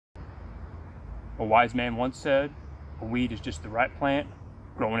A wise man once said, a weed is just the right plant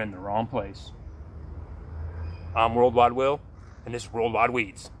growing in the wrong place. I'm Worldwide Will, and this is Worldwide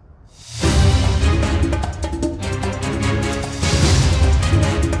Weeds.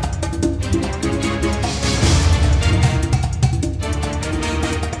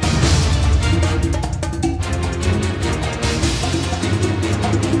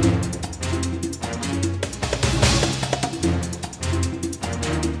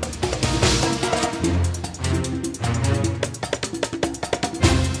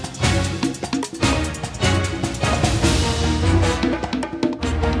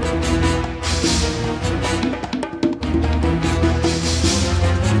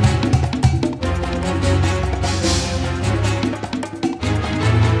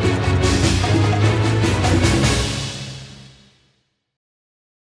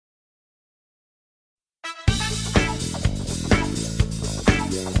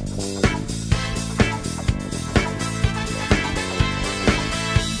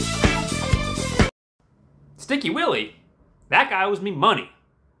 Sticky Willy? That guy owes me money.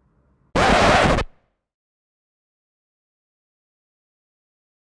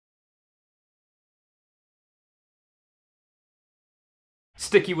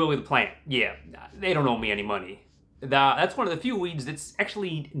 Sticky Willy the plant. Yeah, they don't owe me any money. That's one of the few weeds that's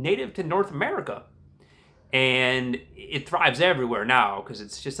actually native to North America. And it thrives everywhere now because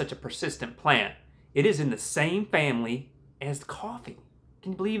it's just such a persistent plant. It is in the same family as coffee.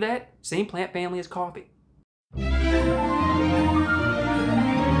 Can you believe that? Same plant family as coffee.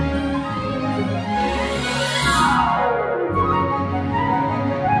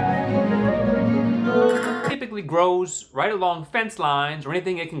 Typically grows right along fence lines or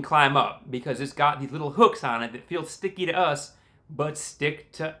anything it can climb up because it's got these little hooks on it that feel sticky to us but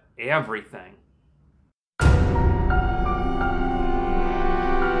stick to everything.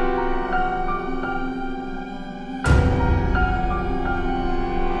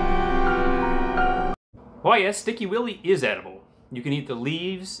 Well, yes, Sticky Willy is edible. You can eat the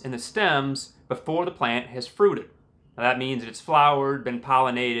leaves and the stems before the plant has fruited. Now, that means that it's flowered, been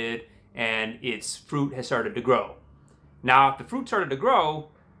pollinated, and its fruit has started to grow. Now, if the fruit started to grow,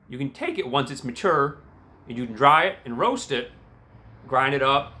 you can take it once it's mature, and you can dry it and roast it, grind it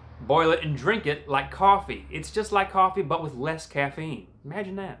up, boil it, and drink it like coffee. It's just like coffee, but with less caffeine.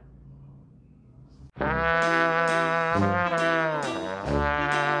 Imagine that.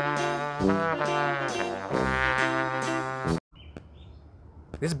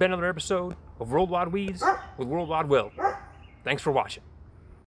 This has been another episode of Worldwide Weeds with Worldwide Will. Thanks for watching.